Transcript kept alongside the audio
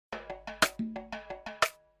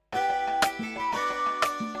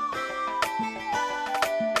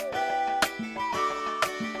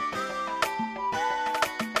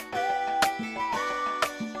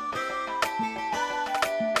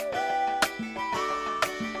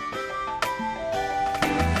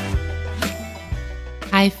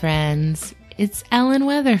Hi, friends. It's Ellen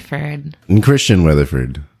Weatherford. And Christian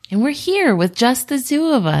Weatherford. And we're here with Just the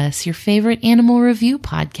Zoo of Us, your favorite animal review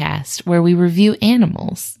podcast, where we review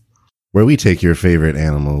animals. Where we take your favorite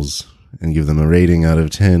animals and give them a rating out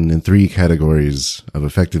of 10 in 3 categories of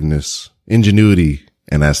effectiveness, ingenuity,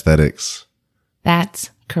 and aesthetics.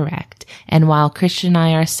 That's correct. And while Christian and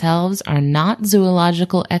I ourselves are not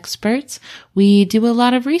zoological experts, we do a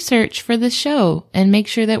lot of research for the show and make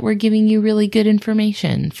sure that we're giving you really good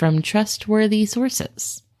information from trustworthy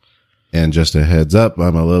sources. And just a heads up,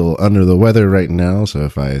 I'm a little under the weather right now, so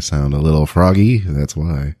if I sound a little froggy, that's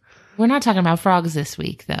why. We're not talking about frogs this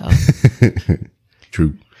week, though.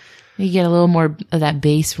 True. You get a little more of that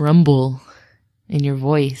bass rumble in your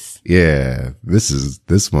voice. Yeah,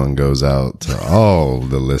 this one goes out to all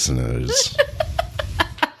the listeners.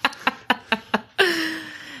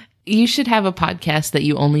 You should have a podcast that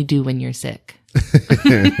you only do when you're sick.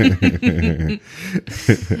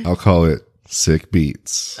 I'll call it Sick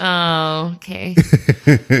Beats. Oh, okay.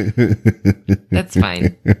 That's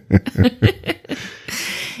fine.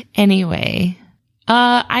 Anyway,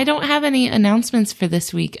 I don't have any announcements for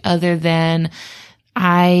this week other than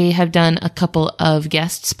I have done a couple of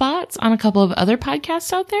guest spots on a couple of other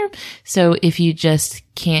podcasts out there. So if you just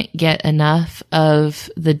can't get enough of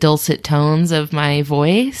the dulcet tones of my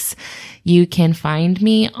voice, you can find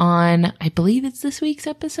me on, I believe it's this week's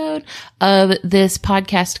episode of this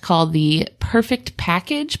podcast called the Perfect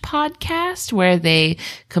Package Podcast, where they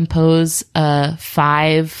compose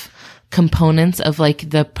 5 components of like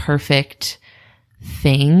the perfect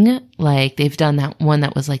thing. Like they've done that one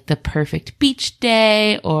that was like the perfect beach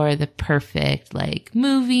day or the perfect like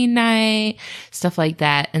movie night, stuff like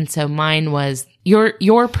that. And so mine was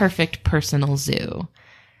your perfect personal zoo.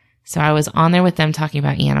 So I was on there with them talking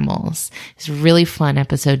about animals. It's a really fun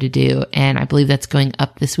episode to do. And I believe that's going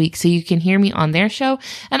up this week. So you can hear me on their show.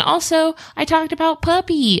 And also I talked about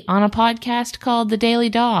Puppy on a podcast called The Daily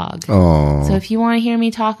Dog. Aww. So if you want to hear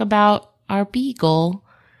me talk about our beagle,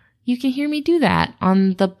 you can hear me do that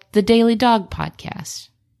on the Daily Dog podcast.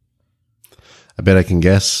 I bet I can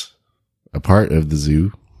guess a part of the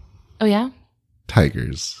zoo. Oh, yeah?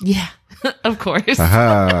 Tigers. Yeah, of course.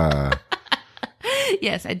 Aha.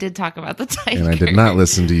 Yes, I did talk about the tigers. And I did not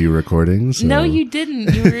listen to you recording. So. No, you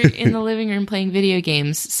didn't. You were in the living room playing video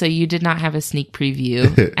games, so you did not have a sneak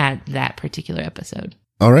preview at that particular episode.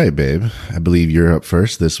 All right, babe. I believe you're up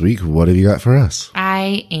first this week. What have you got for us?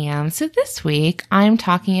 I am. So this week, I'm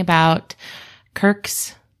talking about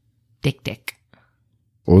Kirk's Dik Dik.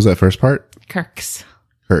 What was that first part? Kirk's.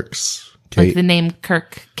 Like the name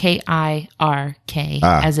Kirk, K-I-R-K,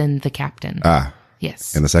 as in the captain.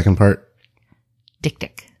 Yes. And the second part? Dik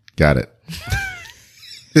Dik. Got it.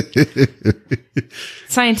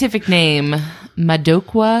 Scientific name,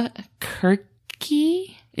 Madokwa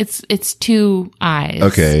kirki. It's 2 eyes.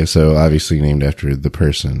 Okay, so obviously named after the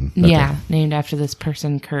person. Okay. Yeah, named after this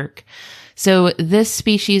person, Kirk. So this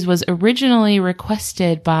species was originally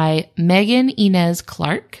requested by Megan Inez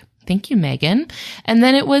Clark. Thank you, Megan. And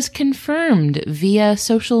then it was confirmed via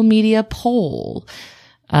social media poll.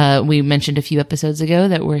 We mentioned a few episodes ago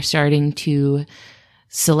that we're starting to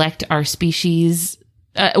select our species.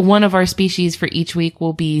 One of our species for each week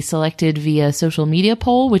will be selected via social media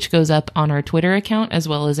poll, which goes up on our Twitter account as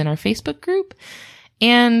well as in our Facebook group.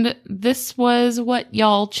 And this was what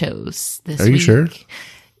y'all chose this week. Are you sure?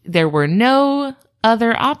 There were no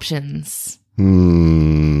other options.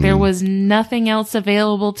 There was nothing else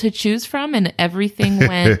available to choose from, and everything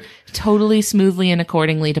went totally smoothly and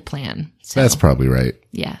accordingly to plan. So, that's probably right.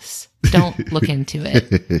 Yes. Don't look into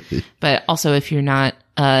it. But also, if you're not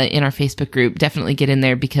in our Facebook group, definitely get in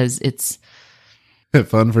there because it's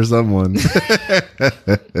fun for someone.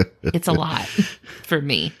 It's a lot for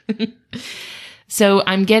me. So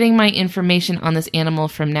I'm getting my information on this animal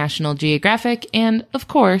from National Geographic and, of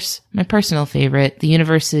course, my personal favorite, the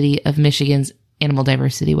University of Michigan's Animal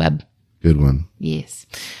Diversity Web. Good one. Yes.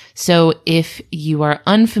 So if you are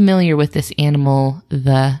unfamiliar with this animal,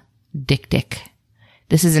 the Dik Dik,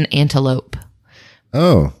 this is an antelope.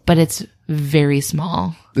 Oh. But it's very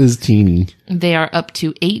small. It's teeny. They are up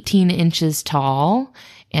to 18 inches tall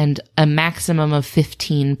and a maximum of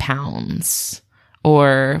 15 pounds.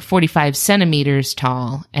 Or 45 centimeters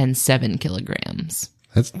tall and 7 kilograms.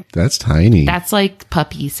 That's tiny. That's like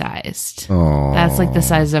puppy sized. Aww. That's like the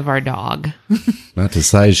size of our dog. Not to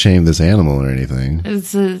size shame this animal or anything.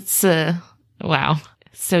 It's wow.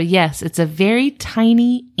 So yes, it's a very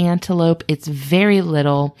tiny antelope. It's very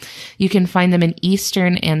little. You can find them in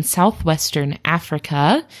eastern and southwestern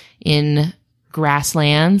Africa in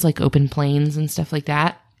grasslands, like open plains and stuff like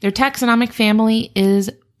that. Their taxonomic family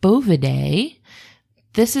is Bovidae.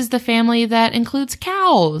 this is the family that includes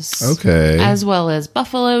cows. Okay. As well as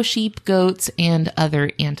buffalo, sheep, goats, and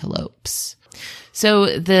other antelopes.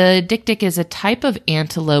 So the Dik Dik is a type of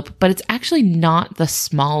antelope, but it's actually not the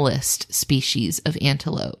smallest species of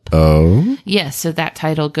antelope. Oh? Yes, so that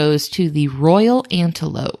title goes to the royal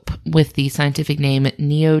antelope with the scientific name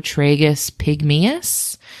Neotragus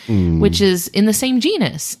pygmaeus, which is in the same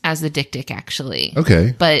genus as the Dik Dik, actually.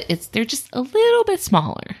 Okay. But they're just a little bit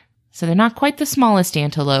smaller. So they're not quite the smallest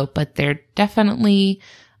antelope, but they're definitely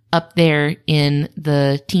up there in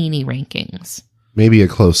the teeny rankings. Maybe a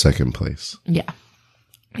close second place. Yeah.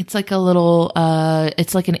 It's like a little,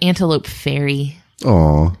 it's like an antelope fairy.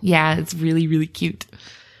 Aw. Yeah, it's really, really cute.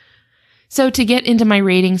 So to get into my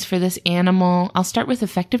ratings for this animal, I'll start with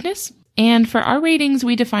effectiveness. And for our ratings,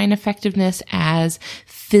 we define effectiveness as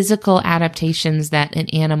physical adaptations that an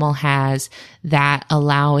animal has that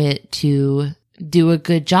allow it to do a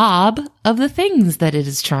good job of the things that it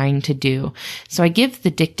is trying to do. So I give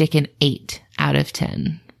the Dik Dik an 8 out of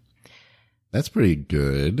 10. That's pretty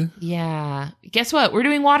good. Yeah. Guess what? We're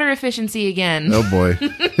doing water efficiency again. Oh, boy.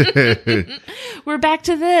 We're back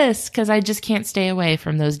to this because I just can't stay away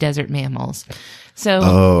from those desert mammals. So.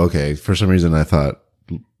 Oh, okay. For some reason, I thought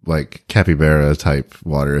like capybara type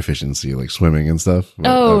water efficiency, like swimming and stuff.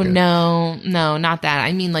 Oh, okay. no, not that.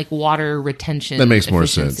 I mean like water retention. That makes more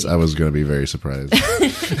efficiency. sense. I was going to be very surprised.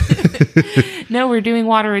 No, we're doing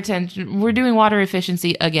water retention. We're doing water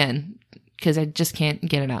efficiency again. Because I just can't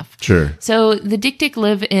get enough. Sure. So the Dik Dik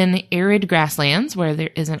live in arid grasslands where there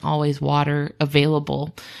isn't always water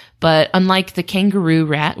available. But unlike the kangaroo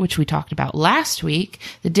rat, which we talked about last week,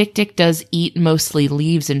 the Dik Dik does eat mostly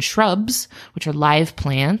leaves and shrubs, which are live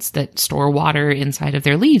plants that store water inside of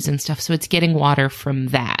their leaves and stuff. So it's getting water from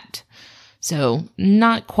that. So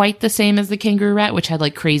not quite the same as the kangaroo rat, which had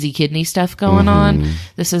like crazy kidney stuff going on.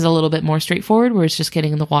 This is a little bit more straightforward where it's just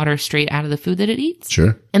getting the water straight out of the food that it eats.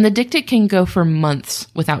 Sure. And the Dik Dik can go for months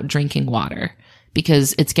without drinking water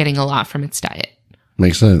because it's getting a lot from its diet.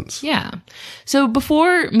 Makes sense. Yeah. So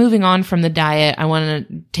before moving on from the diet, I want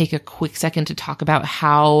to take a quick second to talk about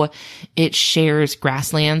how it shares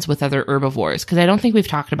grasslands with other herbivores, because I don't think we've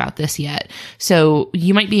talked about this yet. So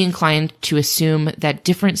you might be inclined to assume that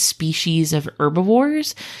different species of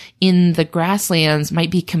herbivores in the grasslands might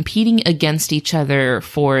be competing against each other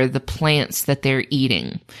for the plants that they're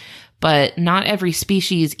eating. But not every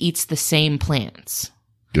species eats the same plants.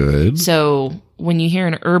 Good. So when you hear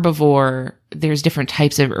an herbivore, there's different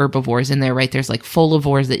types of herbivores in there, right? There's like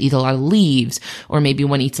folivores that eat a lot of leaves, or maybe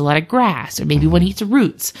one eats a lot of grass, or maybe one eats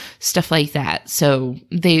roots, stuff like that. So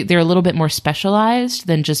they're a little bit more specialized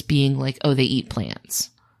than just being like, oh, they eat plants,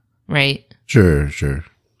 right? Sure.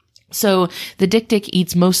 So the Dik Dik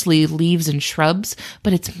eats mostly leaves and shrubs,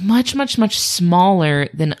 but it's much, much, much smaller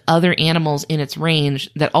than other animals in its range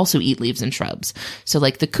that also eat leaves and shrubs. So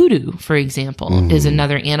like the kudu, for example, is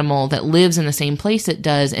another animal that lives in the same place it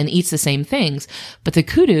does and eats the same things. But the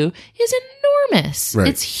kudu is enormous. Right.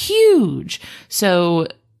 It's huge. So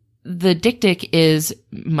the Dik Dik is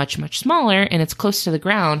much, much smaller and it's close to the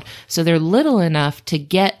ground. So they're little enough to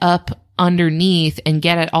get up underneath and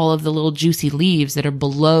get at all of the little juicy leaves that are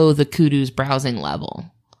below the kudu's browsing level.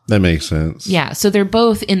 That makes sense. Yeah. So they're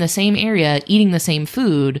both in the same area eating the same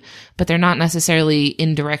food, but they're not necessarily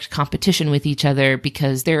in direct competition with each other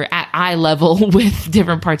because they're at eye level with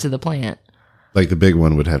different parts of the plant. Like the big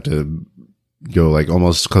one would have to go like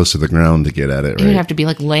almost close to the ground to get at it, right? You'd have to be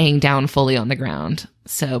like laying down fully on the ground.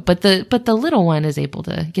 So, but the little one is able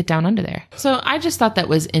to get down under there. So I just thought that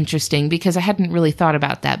was interesting because I hadn't really thought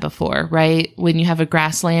about that before, right? When you have a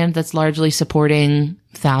grassland that's largely supporting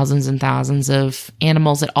thousands and thousands of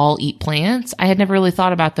animals that all eat plants, I had never really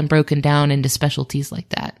thought about them broken down into specialties like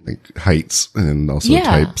that. Like heights and also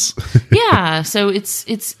types. Yeah. So it's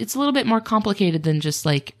a little bit more complicated than just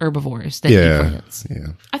like herbivores that eat plants.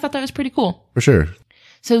 Yeah. I thought that was pretty cool. For sure.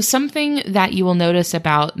 So something that you will notice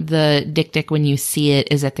about the Dik Dik when you see it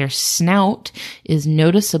is that their snout is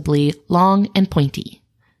noticeably long and pointy.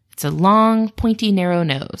 It's a long, pointy, narrow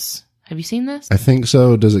nose. Have you seen this? I think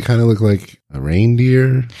so. Does it kind of look like a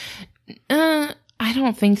reindeer? I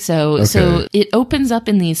don't think so. Okay. So it opens up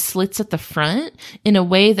in these slits at the front in a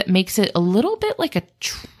way that makes it a little bit like a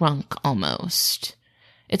trunk almost.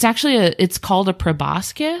 It's actually it's called a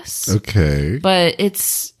proboscis. Okay. But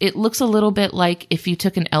it looks a little bit like if you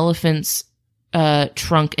took an elephant's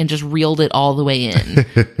trunk and just reeled it all the way in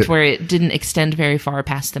to where it didn't extend very far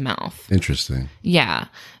past the mouth. Interesting. Yeah.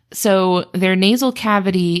 So their nasal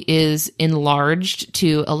cavity is enlarged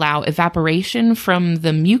to allow evaporation from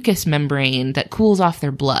the mucous membrane that cools off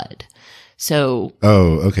their blood. So,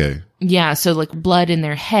 Oh, okay. yeah, so like blood in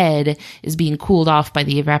their head is being cooled off by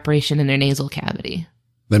the evaporation in their nasal cavity.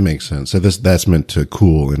 That makes sense. So that's meant to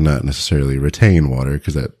cool and not necessarily retain water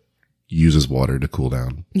because that uses water to cool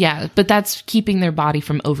down. Yeah, but that's keeping their body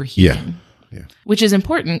from overheating. Yeah. Which is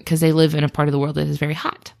important because they live in a part of the world that is very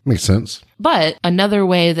hot. Makes sense. But another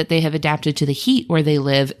way that they have adapted to the heat where they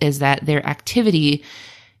live is that their activity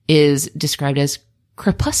is described as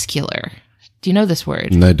crepuscular. Do you know this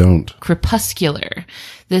word? I don't. Crepuscular.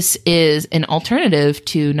 This is an alternative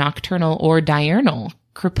to nocturnal or diurnal.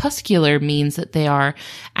 Crepuscular means that they are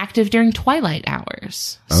active during twilight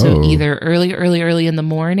hours. So either early in the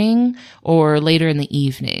morning or later in the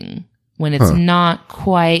evening when it's not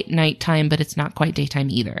quite nighttime, but it's not quite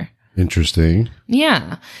daytime either. Interesting.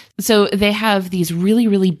 Yeah. So they have these really,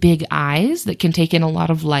 really big eyes that can take in a lot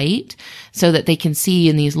of light so that they can see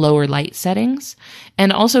in these lower light settings.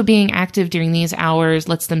 And also being active during these hours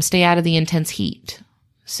lets them stay out of the intense heat.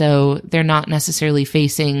 So they're not necessarily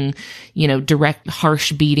facing, direct,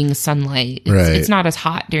 harsh beating sunlight. It's not as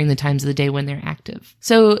hot during the times of the day when they're active.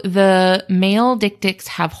 So the male Dik Diks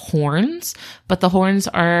have horns, but the horns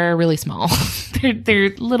are really small. they're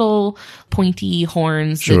little pointy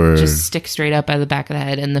horns that just stick straight up out of the back of the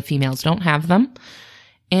head, and the females don't have them.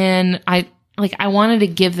 And I wanted to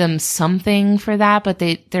give them something for that, but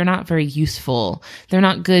they're not very useful. They're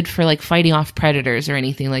not good for like fighting off predators or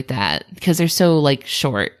anything like that because they're so like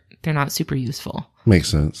short. They're not super useful. Makes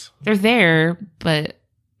sense. They're there, but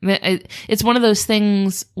it's one of those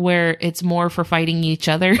things where it's more for fighting each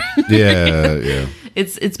other. Yeah.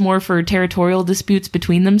 It's more for territorial disputes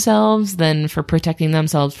between themselves than for protecting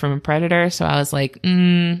themselves from a predator. So I was like,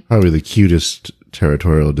 Probably the cutest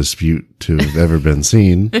territorial dispute to have ever been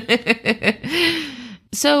seen.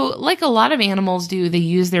 So, like a lot of animals do, they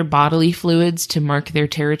use their bodily fluids to mark their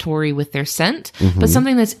territory with their scent. Mm-hmm. But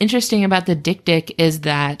something that's interesting about the Dik Dik is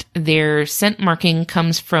that their scent marking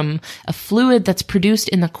comes from a fluid that's produced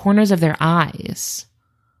in the corners of their eyes.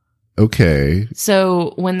 Okay.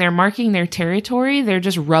 So, when they're marking their territory, they're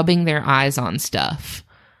just rubbing their eyes on stuff.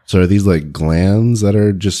 So are these like glands that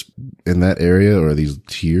are just in that area, or are these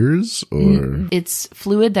tears, or? It's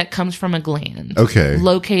fluid that comes from a gland. Okay.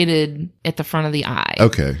 Located at the front of the eye.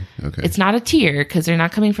 Okay. It's not a tear because they're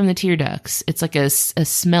not coming from the tear ducts. It's like a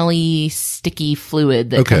smelly, sticky fluid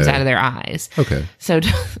that comes out of their eyes. Okay. So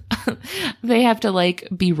they have to like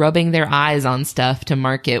be rubbing their eyes on stuff to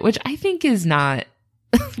mark it, which I think is not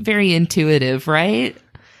very intuitive, right?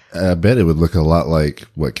 I bet it would look a lot like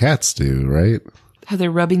what cats do, right? How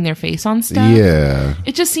they're rubbing their face on stuff? Yeah.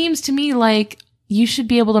 It just seems to me like you should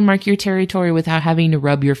be able to mark your territory without having to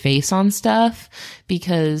rub your face on stuff,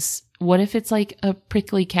 because what if it's like a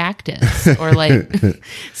prickly cactus or like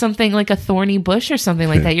something like a thorny bush or something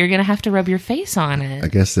like that? You're going to have to rub your face on it. I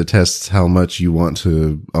guess it tests how much you want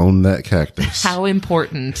to own that cactus. How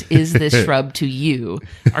important is this shrub to you?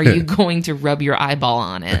 Are you going to rub your eyeball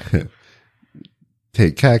on it?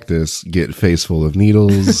 Take cactus, get face full of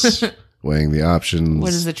needles. Weighing the options.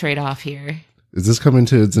 What is the trade-off here? Is this coming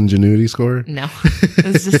to its ingenuity score? No.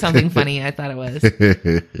 This is just something funny. I thought it was.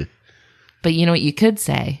 But you know what you could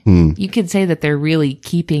say? You could say that they're really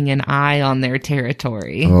keeping an eye on their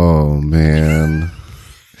territory. Oh, man.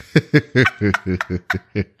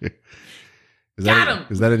 Got him!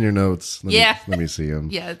 Is that in your notes? Let me see them.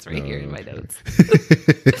 Yeah, it's right here in my notes.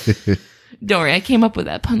 Don't worry. I came up with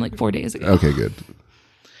that pun like 4 days ago. Okay, good.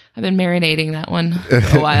 I've been marinating that one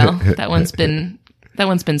for a while. That one's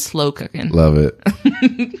been slow cooking. Love it.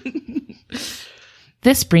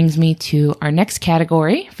 This brings me to our next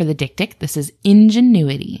category for the Dik Dik. This is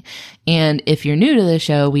ingenuity. And if you're new to the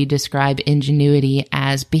show, we describe ingenuity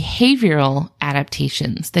as behavioral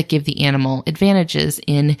adaptations that give the animal advantages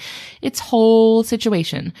in its whole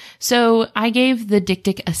situation. So I gave the Dik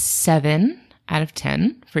Dik a 7 out of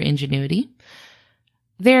 10 for ingenuity.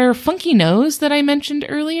 Their funky nose that I mentioned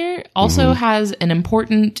earlier also has an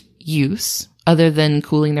important use other than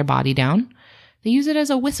cooling their body down. They use it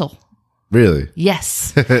as a whistle. Really?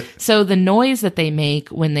 Yes. So the noise that they make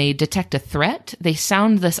when they detect a threat, they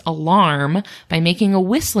sound this alarm by making a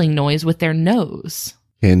whistling noise with their nose.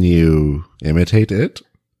 Can you imitate it?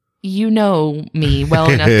 You know me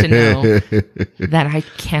well enough to know that I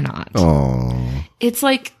cannot. Oh. It's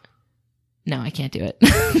like... No, I can't do it.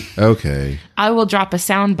 Okay. I will drop a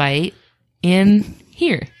sound bite in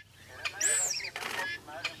here.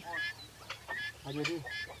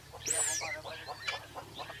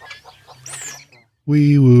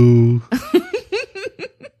 Wee woo.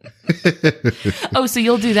 Oh, so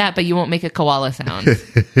you'll do that, but you won't make a koala sound.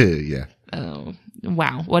 Yeah. Oh,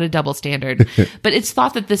 wow, what a double standard. But it's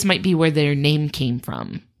thought that this might be where their name came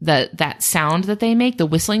from. That sound that they make, the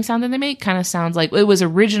whistling sound that they make, kind of sounds like it was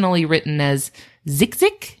originally written as zik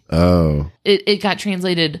zik. Oh. It got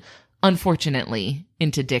translated, unfortunately,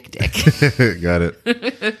 into Dik Dik. Got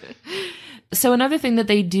it. So another thing that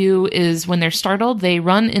they do is when they're startled, they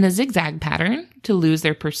run in a zigzag pattern to lose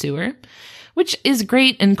their pursuer, which is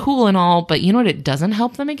great and cool and all, but you know what it doesn't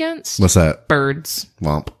help them against? What's that? Birds.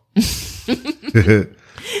 Womp.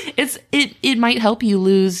 It might help you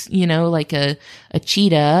lose, like a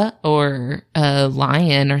cheetah or a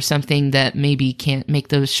lion or something that maybe can't make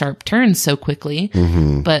those sharp turns so quickly.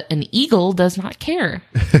 Mm-hmm. But an eagle does not care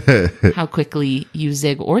how quickly you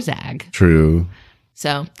zig or zag. True.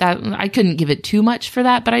 So that I couldn't give it too much for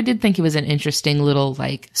that, but I did think it was an interesting little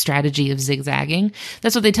strategy of zigzagging.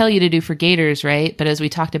 That's what they tell you to do for gators, right? But as we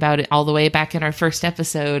talked about it all the way back in our first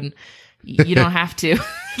episode, you don't have to.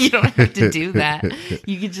 You don't have to do that.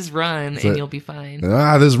 You can just run and you'll be fine.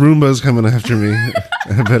 This Roomba's coming after me.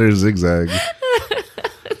 I better zigzag.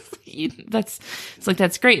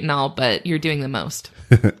 That's great and all, but you're doing the most.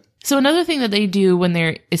 So another thing that they do when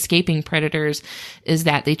they're escaping predators is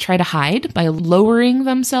that they try to hide by lowering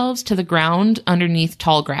themselves to the ground underneath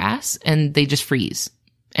tall grass, and they just freeze.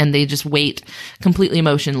 And they just wait completely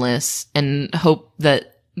motionless and hope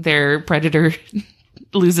that their predator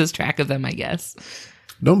loses track of them, I guess.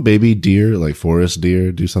 Don't baby deer, like forest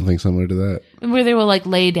deer, do something similar to that? Where they will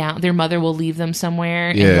lay down, their mother will leave them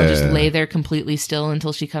somewhere and they'll just lay there completely still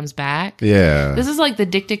until she comes back. Yeah. This is the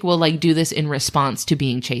Dik Dik will do this in response to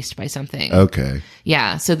being chased by something. Okay.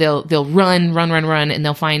 Yeah. So they'll run, and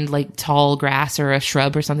they'll find tall grass or a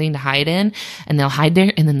shrub or something to hide in, and they'll hide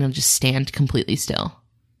there and then they'll just stand completely still.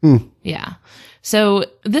 Yeah. So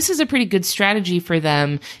this is a pretty good strategy for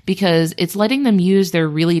them because it's letting them use their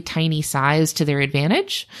really tiny size to their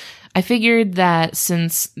advantage. I figured that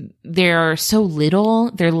since they're so little,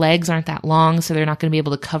 their legs aren't that long, so they're not going to be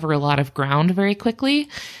able to cover a lot of ground very quickly.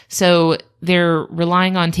 So they're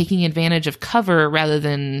relying on taking advantage of cover rather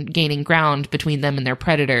than gaining ground between them and their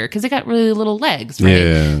predator because they got really little legs, right?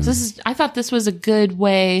 Yeah. So I thought this was a good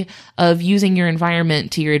way of using your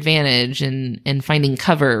environment to your advantage and finding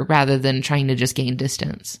cover rather than trying to just gain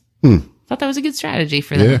distance. Thought that was a good strategy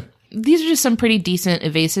for them. Yeah. These are just some pretty decent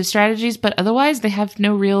evasive strategies, but otherwise they have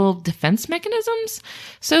no real defense mechanisms.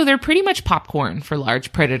 So they're pretty much popcorn for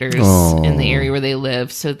large predators in the area where they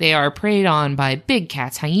live. So they are preyed on by big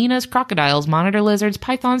cats, hyenas, crocodiles, monitor lizards,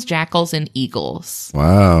 pythons, jackals, and eagles.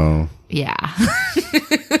 Wow. Yeah.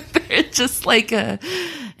 They're just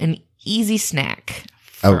an easy snack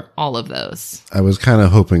for all of those. I was kind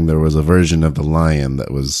of hoping there was a version of the lion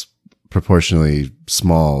that was proportionally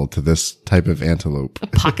small to this type of antelope. A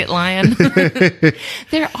pocket lion.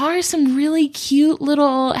 There are some really cute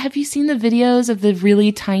little, have you seen the videos of the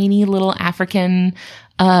really tiny little African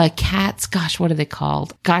cats? Gosh, what are they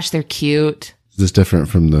called? Gosh, they're cute. Is this different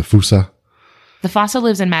from the Fusa? The Fossa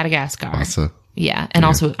lives in Madagascar. Fossa. Yeah. And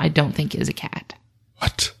also I don't think is a cat.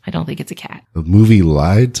 What? I don't think it's a cat. The movie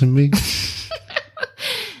lied to me?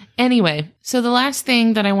 Anyway, so the last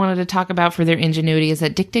thing that I wanted to talk about for their ingenuity is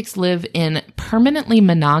that Dik Diks live in permanently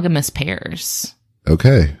monogamous pairs.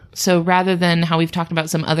 Okay. So rather than how we've talked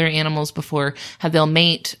about some other animals before, how they'll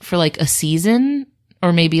mate for a season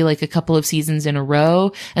or maybe a couple of seasons in a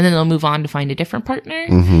row, and then they'll move on to find a different partner.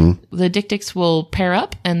 Mm-hmm. The Dik Diks will pair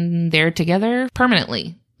up and they're together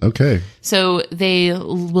permanently. Okay. So they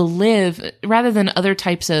will live, rather than other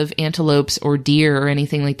types of antelopes or deer or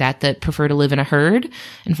anything like that prefer to live in a herd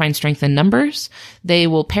and find strength in numbers, they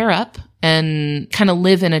will pair up and kind of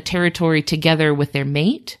live in a territory together with their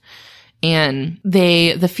mate. And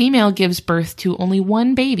the female gives birth to only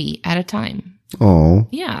one baby at a time. Oh.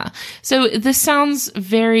 Yeah. So this sounds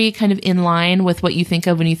very kind of in line with what you think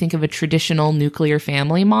of when you think of a traditional nuclear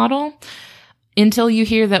family model. Until you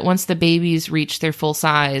hear that once the babies reach their full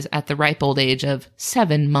size at the ripe old age of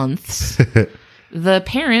 7 months, the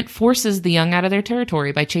parent forces the young out of their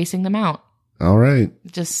territory by chasing them out. All right.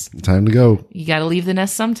 Just time to go. You got to leave the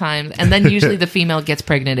nest sometimes. And then usually the female gets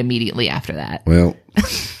pregnant immediately after that. Well,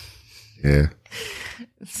 yeah.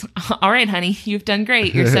 All right, honey, you've done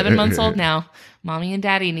great. You're 7 months old now. Mommy and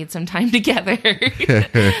daddy need some time together.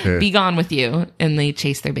 Be gone with you. And they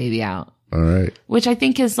chase their baby out. All right. Which I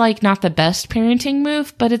think is not the best parenting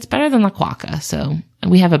move, but it's better than La Quacca. So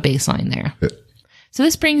we have a baseline there. So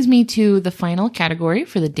this brings me to the final category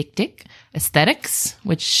for the Dik Dik, aesthetics,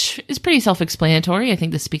 which is pretty self-explanatory. I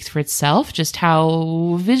think this speaks for itself, just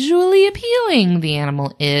how visually appealing the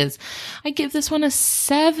animal is. I give this one a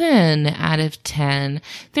 7 out of 10.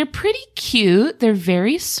 They're pretty cute. They're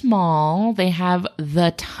very small. They have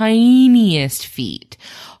the tiniest feet.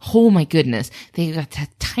 Oh my goodness. They got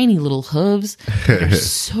that tiny little hooves. They're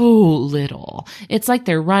so little. It's like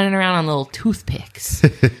they're running around on little toothpicks.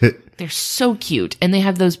 They're so cute. And they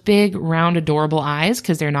have those big, round, adorable eyes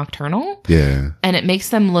because they're nocturnal. Yeah. And it makes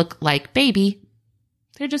them look like baby.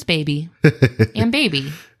 They're just baby. And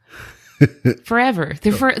baby. Forever.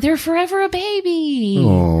 They're forever a baby.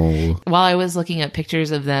 Oh. While I was looking at pictures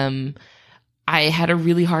of them, I had a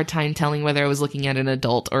really hard time telling whether I was looking at an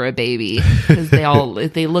adult or a baby because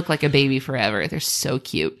they look like a baby forever. They're so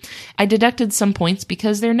cute. I deducted some points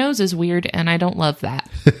because their nose is weird and I don't love that.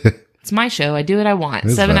 It's my show. I do what I want.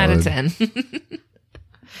 That's 7 valid. out of 10.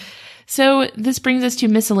 So this brings us to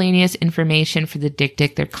miscellaneous information for the Dik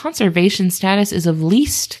Dik. Their conservation status is of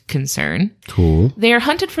least concern. Cool. They are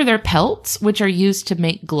hunted for their pelts, which are used to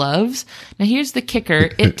make gloves. Now here's the kicker.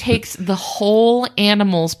 It takes the whole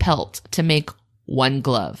animal's pelt to make one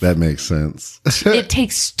glove. That makes sense. It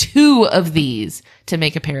takes 2 of these to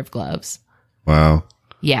make a pair of gloves. Wow.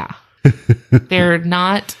 Yeah. They're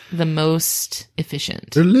not the most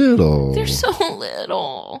efficient. They're little. They're so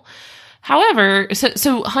little. However,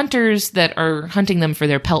 so hunters that are hunting them for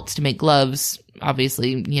their pelts to make gloves,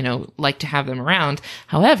 obviously, like to have them around.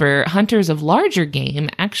 However, hunters of larger game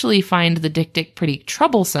actually find the Dik Dik pretty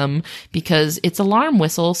troublesome because its alarm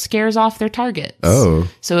whistle scares off their targets. Oh.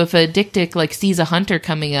 So if a Dik Dik sees a hunter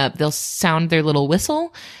coming up, they'll sound their little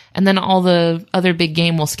whistle and then all the other big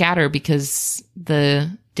game will scatter because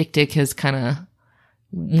the Dik Dik has kind of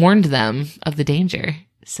warned them of the danger.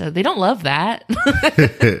 So they don't love that.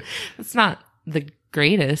 It's not the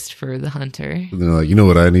greatest for the hunter. And they're like, you know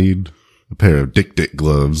what I need? A pair of Dik Dik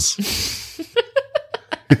gloves.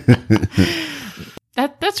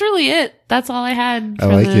 That's really it. That's all I had.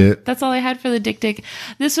 That's all I had for the Dik Dik.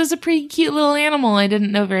 This was a pretty cute little animal. I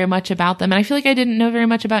didn't know very much about them. And I feel like I didn't know very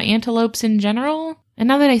much about antelopes in general. And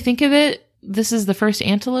now that I think of it, this is the first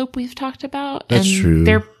antelope we've talked about. That's true.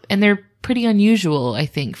 They're pretty unusual, I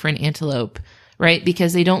think, for an antelope, right?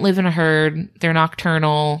 Because they don't live in a herd. They're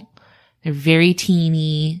nocturnal. They're very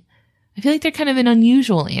teeny. I feel like they're kind of an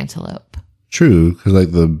unusual antelope. True, because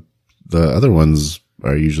the other ones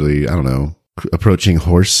are usually, I don't know, approaching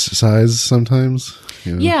horse size sometimes.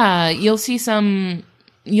 Yeah, you'll see some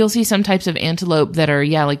types of antelope that are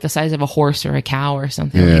like the size of a horse or a cow or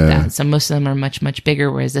something like that. So most of them are much, much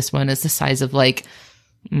bigger, whereas this one is the size of my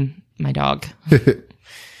dog.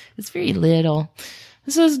 It's very little.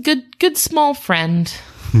 This is good small friend.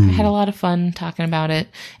 I had a lot of fun talking about it.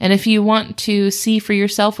 And if you want to see for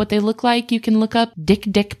yourself what they look like, you can look up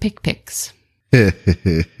Dik Dik Pick Pics.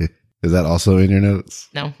 Is that also in your notes?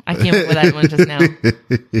 No, I came up with that one just now.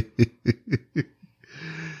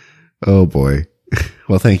 Oh boy.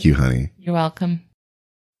 Well, thank you, honey. You're welcome.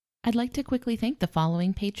 I'd like to quickly thank the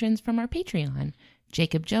following patrons from our Patreon: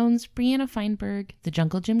 Jacob Jones, Brianna Feinberg, The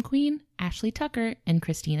Jungle Gym Queen, Ashley Tucker, and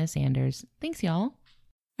Christina Sanders. Thanks, y'all. All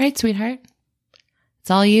right, sweetheart. It's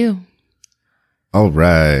all you. All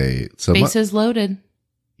right. So Bases loaded.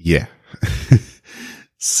 Yeah.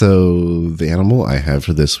 So the animal I have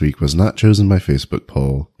for this week was not chosen by Facebook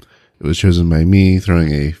poll. It was chosen by me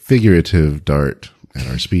throwing a figurative dart at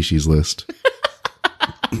our species list.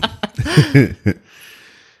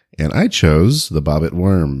 And I chose the Bobbit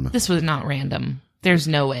Worm. This was not random. There's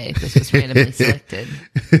no way this was randomly selected.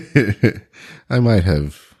 I might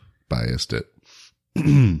have biased it.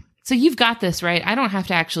 So you've got this, right? I don't have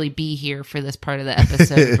to actually be here for this part of the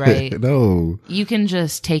episode, right? No. You can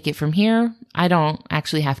just take it from here. I don't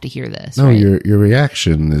actually have to hear this. No, right? your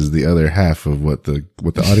reaction is the other half of what the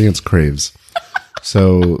audience craves.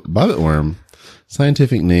 So, Bobbit Worm,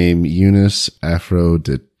 scientific name Eunice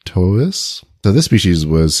aphroditovis. So this species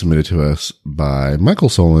was submitted to us by Michael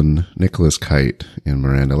Solon, Nicholas Kite, and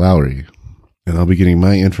Miranda Lowry. And I'll be getting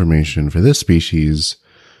my information for this species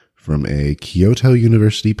from a Kyoto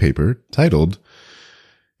University paper titled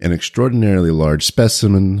An Extraordinarily Large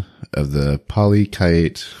Specimen of the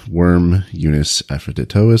Polychaete Worm Eunice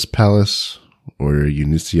aphroditovis palus, or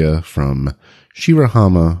Eunicea, from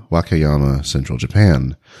Shirahama, Wakayama, Central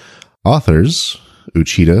Japan. Authors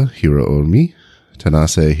Uchida Hiroomi,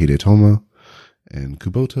 Tanase Hidetoma, and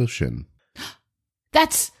Kuboto Shin.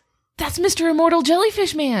 That's Mr. Immortal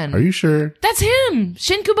Jellyfish Man. Are you sure? That's him,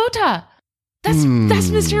 Shin Kubota. That's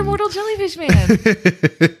Mr. Immortal Jellyfish Man.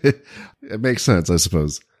 It makes sense, I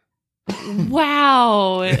suppose.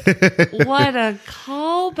 Wow. What a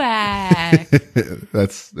callback.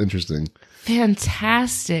 That's interesting.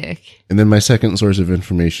 Fantastic. And then my second source of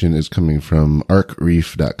information is coming from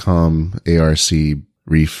arcreef.com,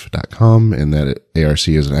 arcreef.com, and that ARC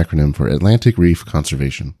is an acronym for Atlantic Reef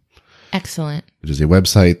Conservation. Excellent. It is a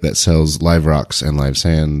website that sells live rocks and live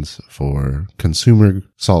sands for consumer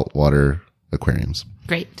saltwater aquariums.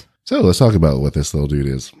 Great. So let's talk about what this little dude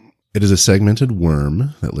is. It is a segmented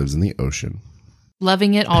worm that lives in the ocean.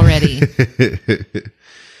 Loving it already.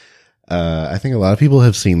 I think a lot of people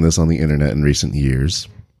have seen this on the internet in recent years.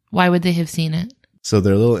 Why would they have seen it? So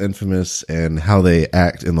they're a little infamous in how they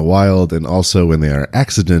act in the wild and also when they are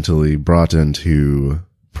accidentally brought into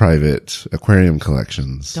private aquarium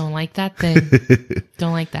collections. Don't like that thing.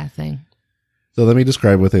 Don't like that thing. So let me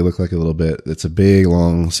describe what they look like a little bit. It's a big,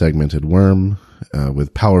 long, segmented worm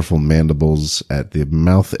with powerful mandibles at the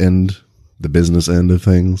mouth end, the business end of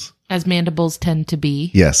things. As mandibles tend to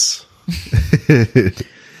be. Yes.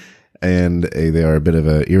 And they are a bit of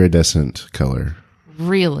an iridescent color.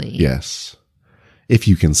 Really? Yes. If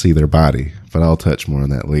you can see their body, but I'll touch more on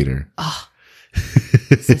that later. Oh,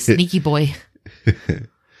 it's a sneaky boy.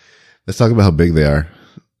 Let's talk about how big they are.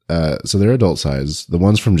 So they're adult size. The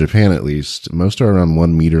ones from Japan, at least, most are around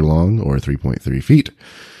 1 meter long or 3.3 feet.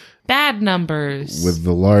 Bad numbers. With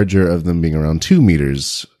the larger of them being around 2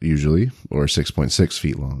 meters, usually, or 6.6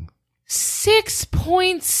 feet long.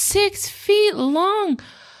 6.6 feet long.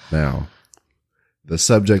 Now, the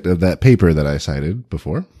subject of that paper that I cited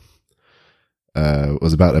before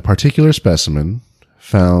was about a particular specimen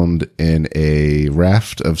found in a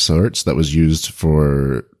raft of sorts that was used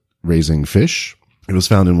for raising fish. It was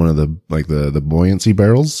found in one of the buoyancy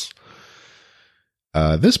barrels.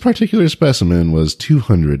 This particular specimen was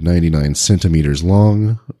 299 centimeters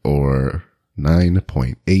long, or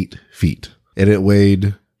 9.8 feet. And it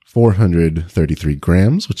weighed 433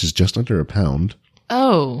 grams, which is just under a pound.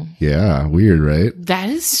 Oh. Yeah, weird, right? That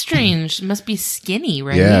is strange. It must be skinny,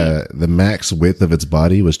 right? Yeah, the max width of its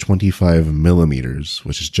body was 25 millimeters,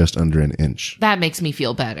 which is just under an inch. That makes me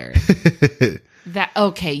feel better.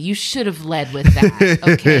 Okay, you should have led with that.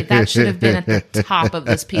 Okay, that should have been at the top of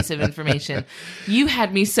this piece of information. You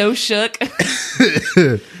had me so shook.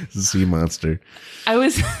 Sea monster. I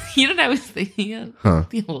was, you know what I was thinking of? Huh.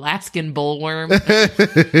 The Alaskan bullworm.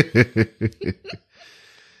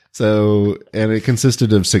 So, and it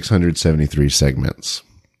consisted of 673 segments.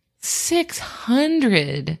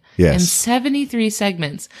 673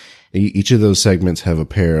 segments. Each of those segments have a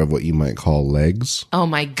pair of what you might call legs. Oh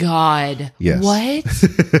my God. Yes. What?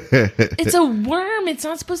 It's a worm. It's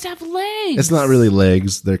not supposed to have legs. It's not really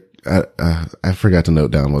legs. They're, I forgot to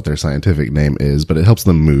note down what their scientific name is, but it helps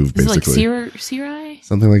them move, basically. Is it like cirri?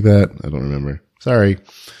 Something like that. I don't remember. Sorry.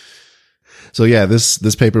 So yeah,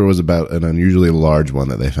 this paper was about an unusually large one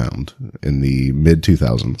that they found in the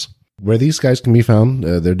mid-2000s. Where these guys can be found,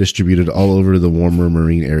 they're distributed all over the warmer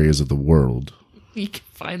marine areas of the world. You can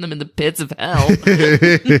find them in the pits of hell.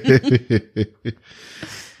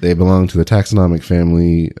 They belong to the taxonomic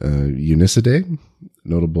family Unicidae.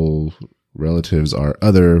 Notable relatives are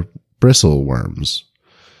other bristle worms.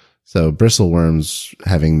 So bristle worms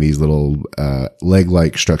having these little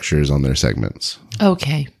leg-like structures on their segments.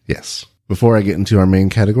 Okay. Yes. Before I get into our main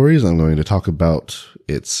categories, I'm going to talk about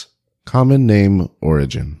its common name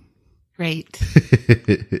origin. Great.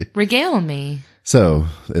 Regale me. So,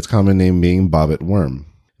 its common name being Bobbit Worm.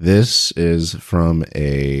 This is from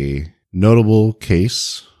a notable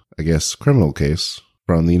case, I guess criminal case,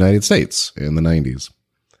 from the United States in the 90s.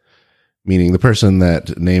 Meaning the person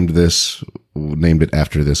that named it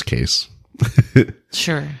after this case.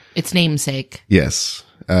 Sure. Its namesake. Yes.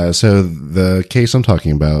 So the case I'm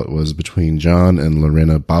talking about was between John and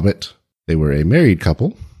Lorena Bobbitt. They were a married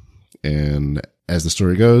couple, and as the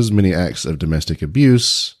story goes, many acts of domestic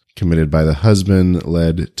abuse committed by the husband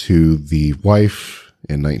led to the wife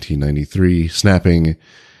in 1993 snapping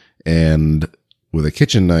and with a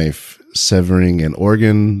kitchen knife severing an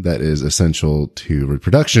organ that is essential to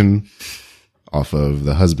reproduction off of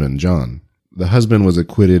the husband, John. The husband was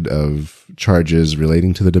acquitted of charges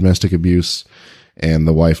relating to the domestic abuse, and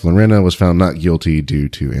the wife, Lorena, was found not guilty due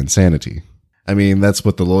to insanity. I mean, that's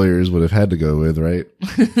what the lawyers would have had to go with, right?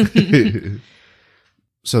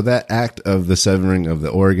 So that act of the severing of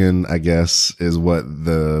the organ, I guess, is what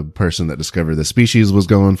the person that discovered the species was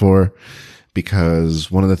going for.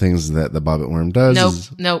 Because one of the things that the bobbit worm does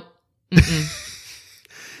is... Nope.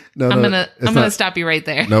 No, I'm gonna stop you right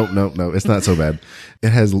there. No. It's not so bad. It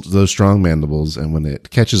has those strong mandibles, and when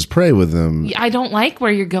it catches prey with them... I don't like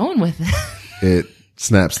where you're going with it. It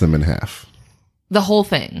snaps them in half. The whole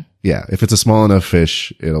thing. Yeah, if it's a small enough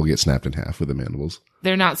fish, it'll get snapped in half with the mandibles.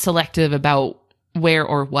 They're not selective about where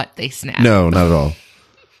or what they snap. No, not at all.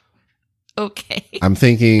 Okay. I'm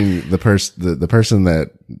thinking the person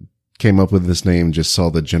that came up with this name just saw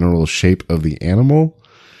the general shape of the animal,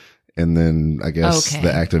 and then I guess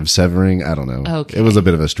the act of severing. I don't know. Okay. It was a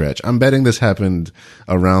bit of a stretch. I'm betting this happened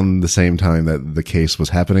around the same time that the case was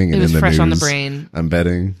happening. And it was in the fresh news, on the brain. I'm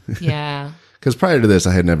betting. Yeah. Because prior to this,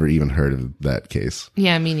 I had never even heard of that case.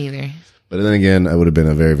 Yeah, me neither. But then again, I would have been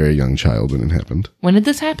a very, very young child when it happened. When did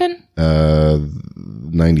this happen?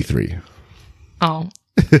 93. Oh.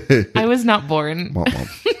 I was not born. Womp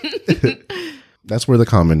womp. That's where the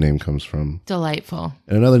common name comes from. Delightful.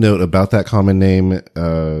 And another note about that common name,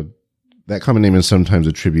 that common name is sometimes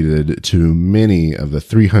attributed to many of the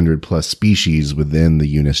 300 plus species within the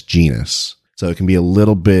Unis genus. So it can be a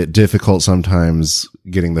little bit difficult sometimes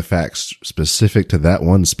getting the facts specific to that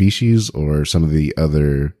one species or some of the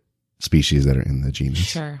other species that are in the genus.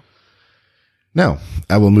 Sure. Now,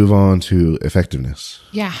 I will move on to effectiveness.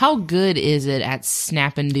 Yeah, how good is it at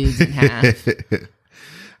snapping dudes in half?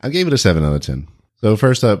 I gave it a 7 out of 10. So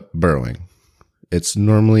first up, burrowing. It's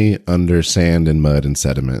normally under sand and mud and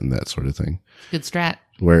sediment and that sort of thing. Good strat.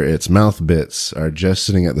 Where its mouth bits are just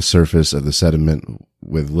sitting at the surface of the sediment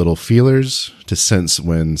with little feelers to sense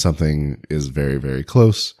when something is very, very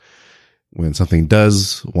close. When something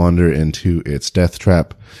does wander into its death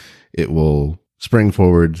trap, it will spring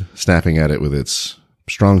forward, snapping at it with its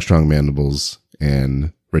strong, strong mandibles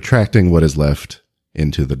and retracting what is left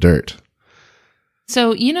into the dirt.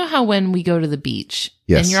 So, you know how when we go to the beach,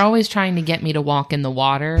 yes, and you're always trying to get me to walk in the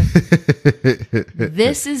water?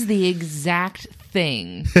 This is the exact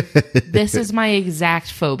thing. This is my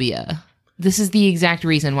exact phobia. This is the exact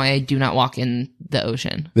reason why I do not walk in the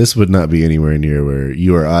ocean. This would not be anywhere near where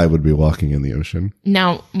you or I would be walking in the ocean.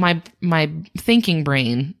 Now, my thinking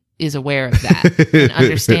brain is aware of that and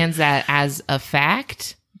understands that as a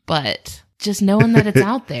fact, but just knowing that it's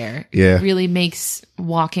out there really makes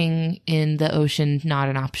walking in the ocean not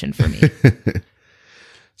an option for me.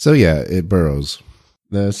 So yeah, it burrows.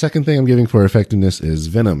 The second thing I'm giving for effectiveness is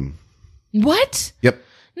venom. What? Yep.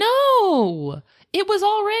 No, it was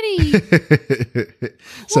already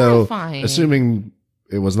So, horrifying. assuming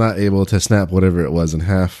it was not able to snap whatever it was in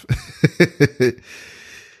half.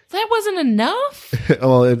 That wasn't enough?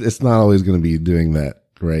 Well, it's not always going to be doing that,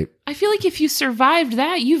 right? I feel like if you survived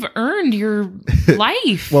that, you've earned your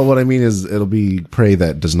life. Well, what I mean is it'll be prey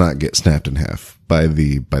that does not get snapped in half by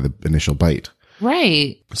the initial bite.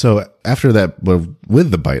 Right. So after that, well,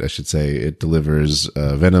 with the bite, I should say, it delivers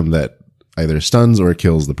venom that either stuns or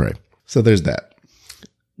kills the prey. So there's that.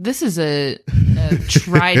 This is a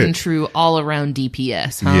tried and true all around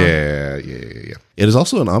DPS, huh? Yeah. It is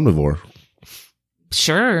also an omnivore.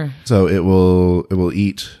 Sure. So it will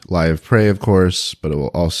eat live prey, of course, but it will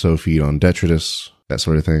also feed on detritus, that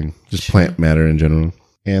sort of thing. Just plant matter in general.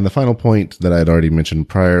 And the final point that I had already mentioned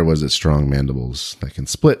prior was its strong mandibles that can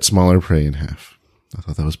split smaller prey in half. I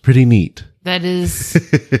thought that was pretty neat. That is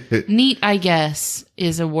neat, I guess,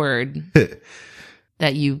 is a word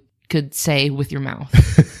that you could say with your mouth.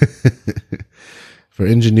 For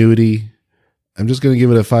ingenuity, I'm just going to give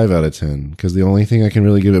it a 5 out of 10 because the only thing I can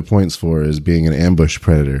really give it points for is being an ambush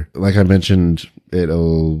predator. Like I mentioned,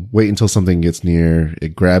 it'll wait until something gets near,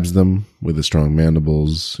 it grabs them with the strong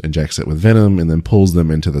mandibles, injects it with venom, and then pulls them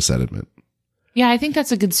into the sediment. Yeah, I think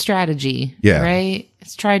that's a good strategy. Yeah. Right?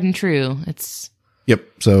 It's tried and true. Yep.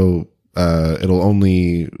 So it'll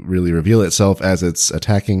only really reveal itself as it's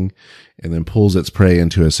attacking and then pulls its prey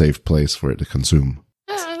into a safe place for it to consume.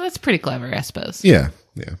 That's pretty clever, I suppose. Yeah.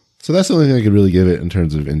 So that's the only thing I could really give it in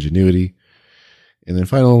terms of ingenuity. And then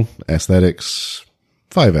final, aesthetics,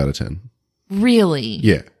 5 out of 10. Really?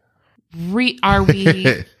 Yeah.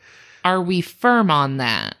 Are we firm on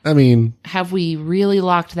that? I mean, have we really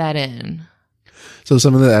locked that in? So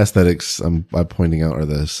some of the aesthetics I'm pointing out are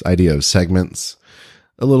this idea of segments.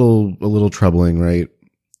 A little troubling, right?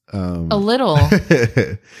 A little.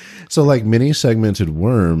 So like many segmented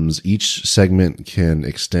worms, each segment can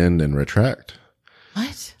extend and retract.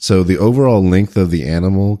 What? So the overall length of the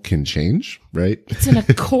animal can change, right? It's an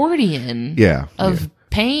accordion of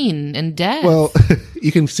pain and death. Well,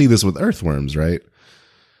 you can see this with earthworms, right?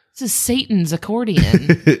 This is Satan's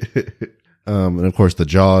accordion. And of course the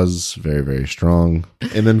jaws, very, very strong.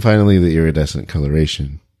 And then finally the iridescent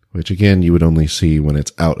coloration, which again, you would only see when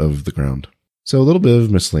it's out of the ground. So a little bit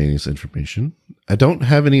of miscellaneous information. I don't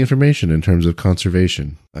have any information in terms of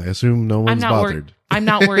conservation. I assume no one's bothered. I'm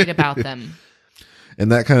not worried about them.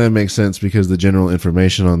 And that kind of makes sense because the general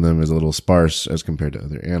information on them is a little sparse as compared to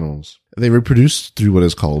other animals. They reproduce through what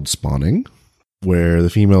is called spawning. where the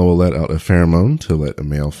female will let out a pheromone to let a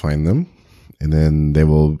male find them. And then they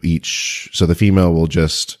will so the female will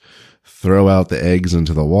just throw out the eggs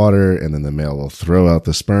into the water, and then the male will throw out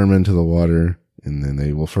the sperm into the water, and then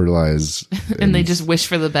they will fertilize. And they just wish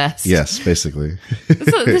for the best. Yes, basically.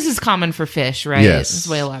 So this is common for fish, right? Yes. This is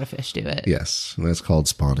the way a lot of fish do it. Yes, and that's called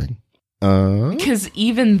spawning. Because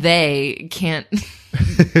even they can't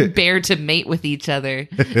bear to mate with each other.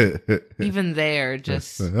 Even they are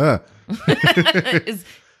just... is that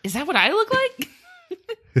what I look like?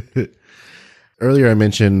 Earlier I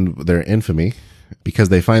mentioned their infamy because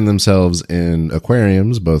they find themselves in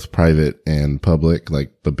aquariums, both private and public,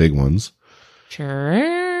 like the big ones.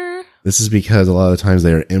 Sure. This is because a lot of times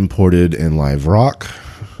they are imported in live rock,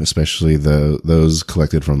 especially those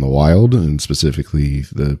collected from the wild, and specifically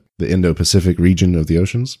the Indo-Pacific region of the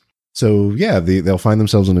oceans. So yeah, they'll find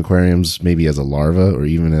themselves in aquariums maybe as a larva or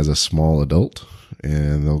even as a small adult,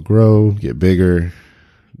 and they'll grow, get bigger,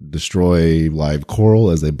 destroy live coral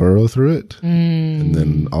as they burrow through it, and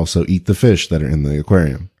then also eat the fish that are in the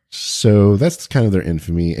aquarium. So that's kind of their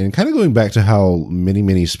infamy. And kind of going back to how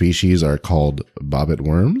many species are called bobbit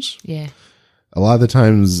worms. Yeah. A lot of the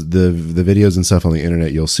times the videos and stuff on the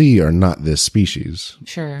internet you'll see are not this species.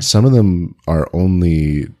 Sure. Some of them are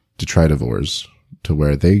only detritivores, to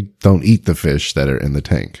where they don't eat the fish that are in the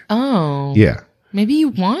tank. Oh. Yeah. Maybe you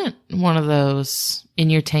want one of those in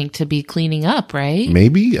your tank to be cleaning up, right?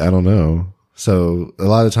 Maybe. I don't know. So a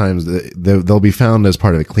lot of times they'll be found as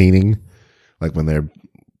part of the cleaning, like when they're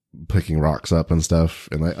picking rocks up and stuff,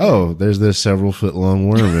 and like, oh, there's this several foot long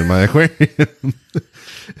worm in my aquarium.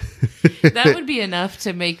 That would be enough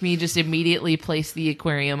to make me just immediately place the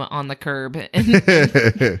aquarium on the curb.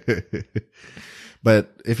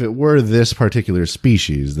 But if it were this particular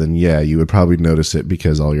species, then yeah, you would probably notice it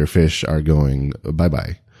because all your fish are going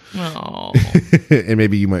bye-bye. Oh. And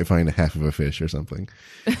maybe you might find half of a fish or something.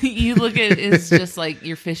 You look at it's just like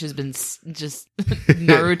your fish has been just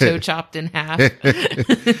Naruto chopped in half.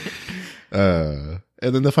 And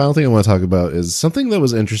then the final thing I want to talk about is something that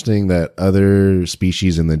was interesting that other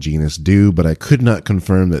species in the genus do, but I could not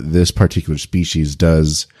confirm that this particular species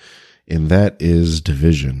does, and that is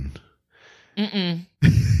division.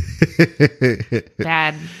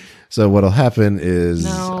 Bad. So what'll happen is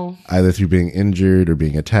either through being injured or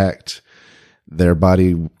being attacked, their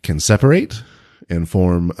body can separate and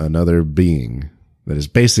form another being that is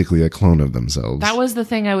basically a clone of themselves. That was the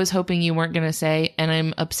thing I was hoping you weren't going to say, and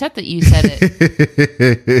I'm upset that you said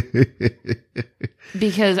it.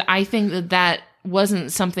 Because I think that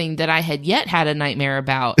wasn't something that I had yet had a nightmare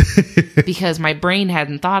about, because my brain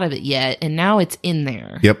hadn't thought of it yet, and now it's in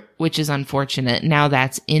there. Yep. Which is unfortunate. Now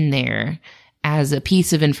that's in there as a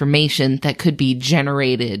piece of information that could be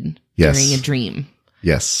generated during a dream.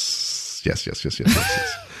 Yes.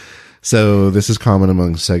 So this is common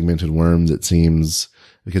among segmented worms, it seems,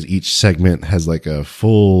 because each segment has like a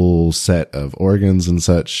full set of organs and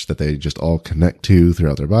such that they just all connect to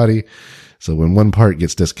throughout their body. So when one part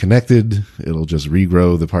gets disconnected, it'll just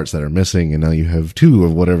regrow the parts that are missing, and now you have two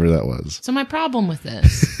of whatever that was. So my problem with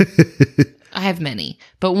this, I have many,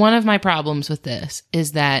 but one of my problems with this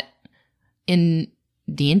is that in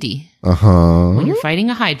D&D, when you're fighting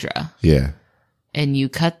a Hydra, and you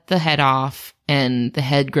cut the head off and the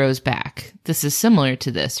head grows back, this is similar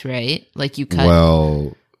to this, right? Like you cut.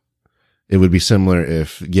 Well, it would be similar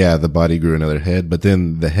if, the body grew another head, but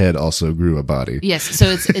then the head also grew a body. Yes, so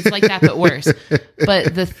it's like that, but worse.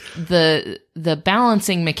 But the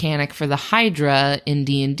balancing mechanic for the Hydra in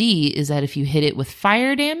D&D is that if you hit it with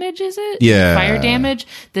fire damage, is it? Yeah. Fire damage,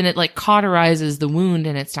 then it like cauterizes the wound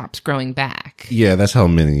and it stops growing back. Yeah, that's how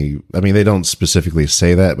many. I mean, they don't specifically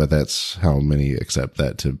say that, but that's how many accept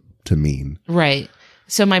that to mean. Right.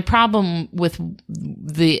 So my problem with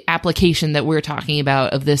the application that we're talking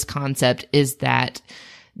about of this concept is that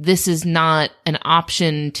this is not an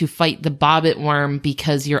option to fight the bobbit worm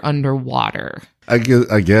because you're underwater. I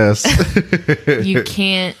guess. You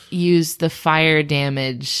can't use the fire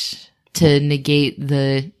damage to negate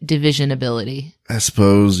the division ability. I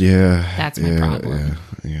suppose, yeah. That's my problem.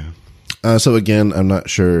 Yeah. So again, I'm not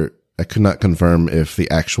sure. I could not confirm if the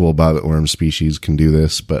actual bobbit worm species can do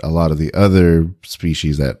this, but a lot of the other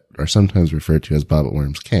species that are sometimes referred to as bobbit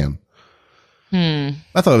worms can. I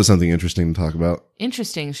thought it was something interesting to talk about.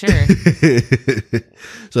 Interesting, sure.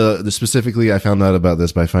 So specifically, I found out about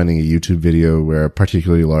this by finding a YouTube video where a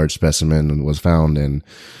particularly large specimen was found, and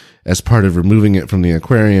as part of removing it from the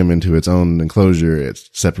aquarium into its own enclosure,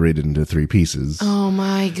 it's separated into 3 pieces. Oh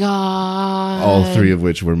my God. All 3 of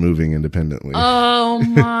which were moving independently. Oh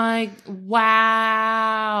my,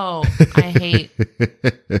 wow. I hate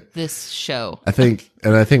this show. I think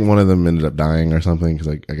one of them ended up dying or something,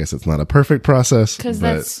 because I guess it's not a perfect process.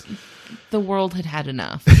 Because the world had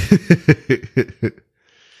enough.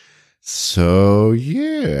 So,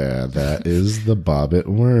 yeah, that is the Bobbit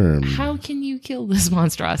Worm. How can you kill this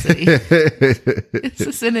monstrosity? Is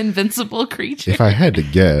this an invincible creature? If I had to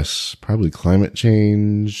guess, probably climate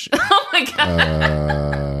change. Oh my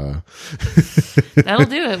God. That'll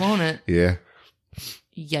do it, won't it? Yeah.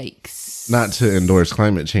 Yikes. Not to endorse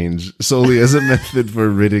climate change solely as a method for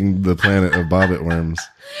ridding the planet of Bobbit worms.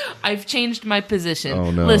 I've changed my position. Oh,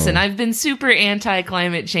 no. Listen, I've been super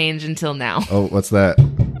anti-climate change until now. Oh, what's that?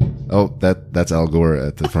 Oh, that's Al Gore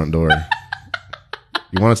at the front door.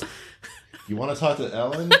 You want to talk to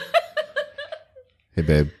Ellen? Hey,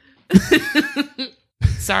 babe.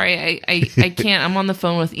 Sorry, I can't. I'm on the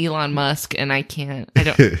phone with Elon Musk, and I don't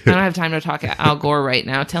have time to talk to Al Gore right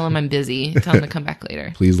now. Tell him I'm busy. Tell him to come back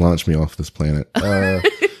later. Please launch me off this planet.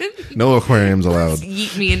 No aquariums allowed. Just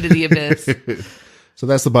yeet me into the abyss. So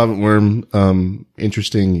that's the Bobbit Worm.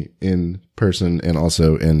 Interesting in person and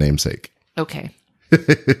also in namesake. Okay.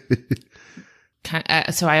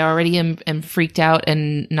 So I already am freaked out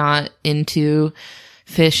and not into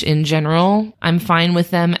fish in general. I'm fine with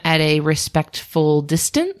them at a respectful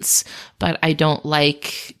distance, but I don't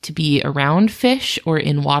like to be around fish or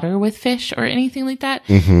in water with fish or anything like that.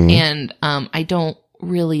 Mm-hmm. And I don't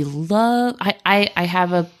really love... I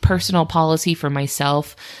have a personal policy for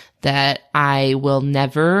myself that I will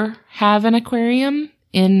never have an aquarium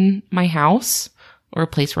in my house or a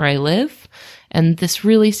place where I live. And this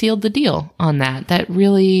really sealed the deal on that. That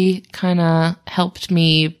really kind of helped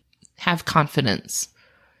me have confidence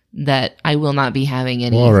that I will not be having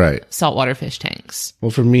any saltwater fish tanks. Well,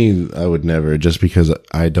 for me, I would never, just because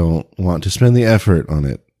I don't want to spend the effort on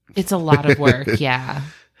it. It's a lot of work, yeah.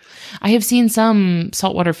 I have seen some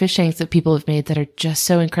saltwater fish tanks that people have made that are just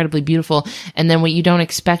so incredibly beautiful. And then what you don't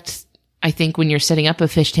expect, I think, when you're setting up a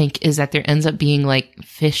fish tank is that there ends up being like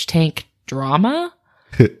fish tank drama.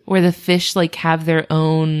 Where the fish like have their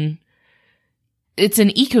own, it's an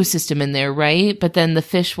ecosystem in there, right? But then the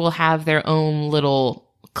fish will have their own little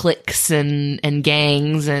cliques and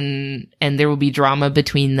gangs and there will be drama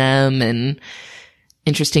between them and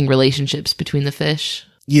interesting relationships between the fish.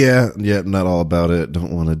 Yeah, not all about it.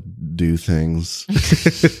 Don't want to do things.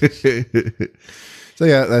 So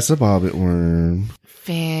yeah, that's a Bobbit Worm.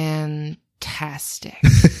 Fantastic.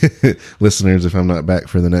 Listeners, if I'm not back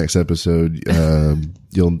for the next episode,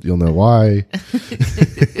 you'll know why.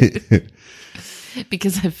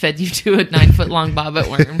 Because I've fed you to a 9-foot-long bobbit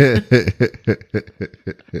worm.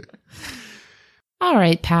 All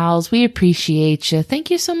right, pals, we appreciate you.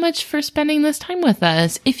 Thank you so much for spending this time with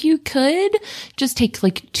us. If you could just take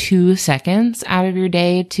like 2 seconds out of your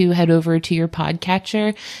day to head over to your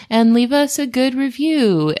podcatcher and leave us a good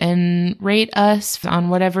review and rate us on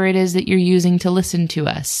whatever it is that you're using to listen to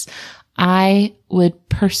us. I would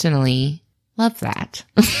personally love that.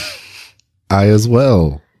 I as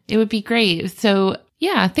well. It would be great. So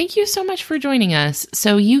yeah, thank you so much for joining us.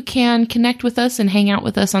 So you can connect with us and hang out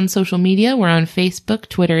with us on social media. We're on Facebook,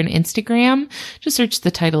 Twitter, and Instagram. Just search the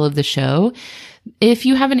title of the show. If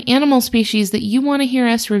you have an animal species that you want to hear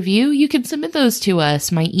us review, you can submit those to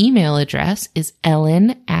us. My email address is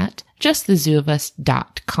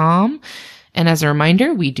ellen@justthe.zoofus.com. And as a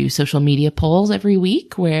reminder, we do social media polls every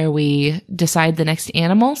week where we decide the next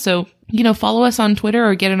animal. So, follow us on Twitter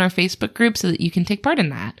or get in our Facebook group so that you can take part in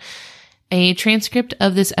that. A transcript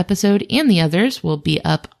of this episode and the others will be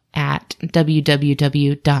up at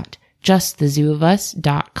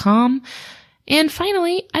www.justthezoofus.com. And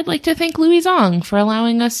finally, I'd like to thank Louis Zong for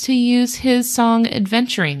allowing us to use his song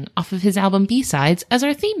Adventuring off of his album B-Sides as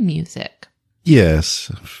our theme music. Yes,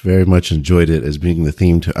 very much enjoyed it as being the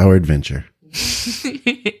theme to our adventure.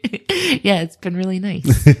 Yeah, it's been really nice.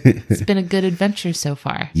 It's been a good adventure so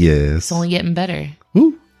far. Yes. It's only getting better.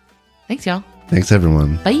 Woo. Thanks, y'all. Thanks,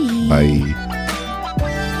 everyone. Bye. Bye.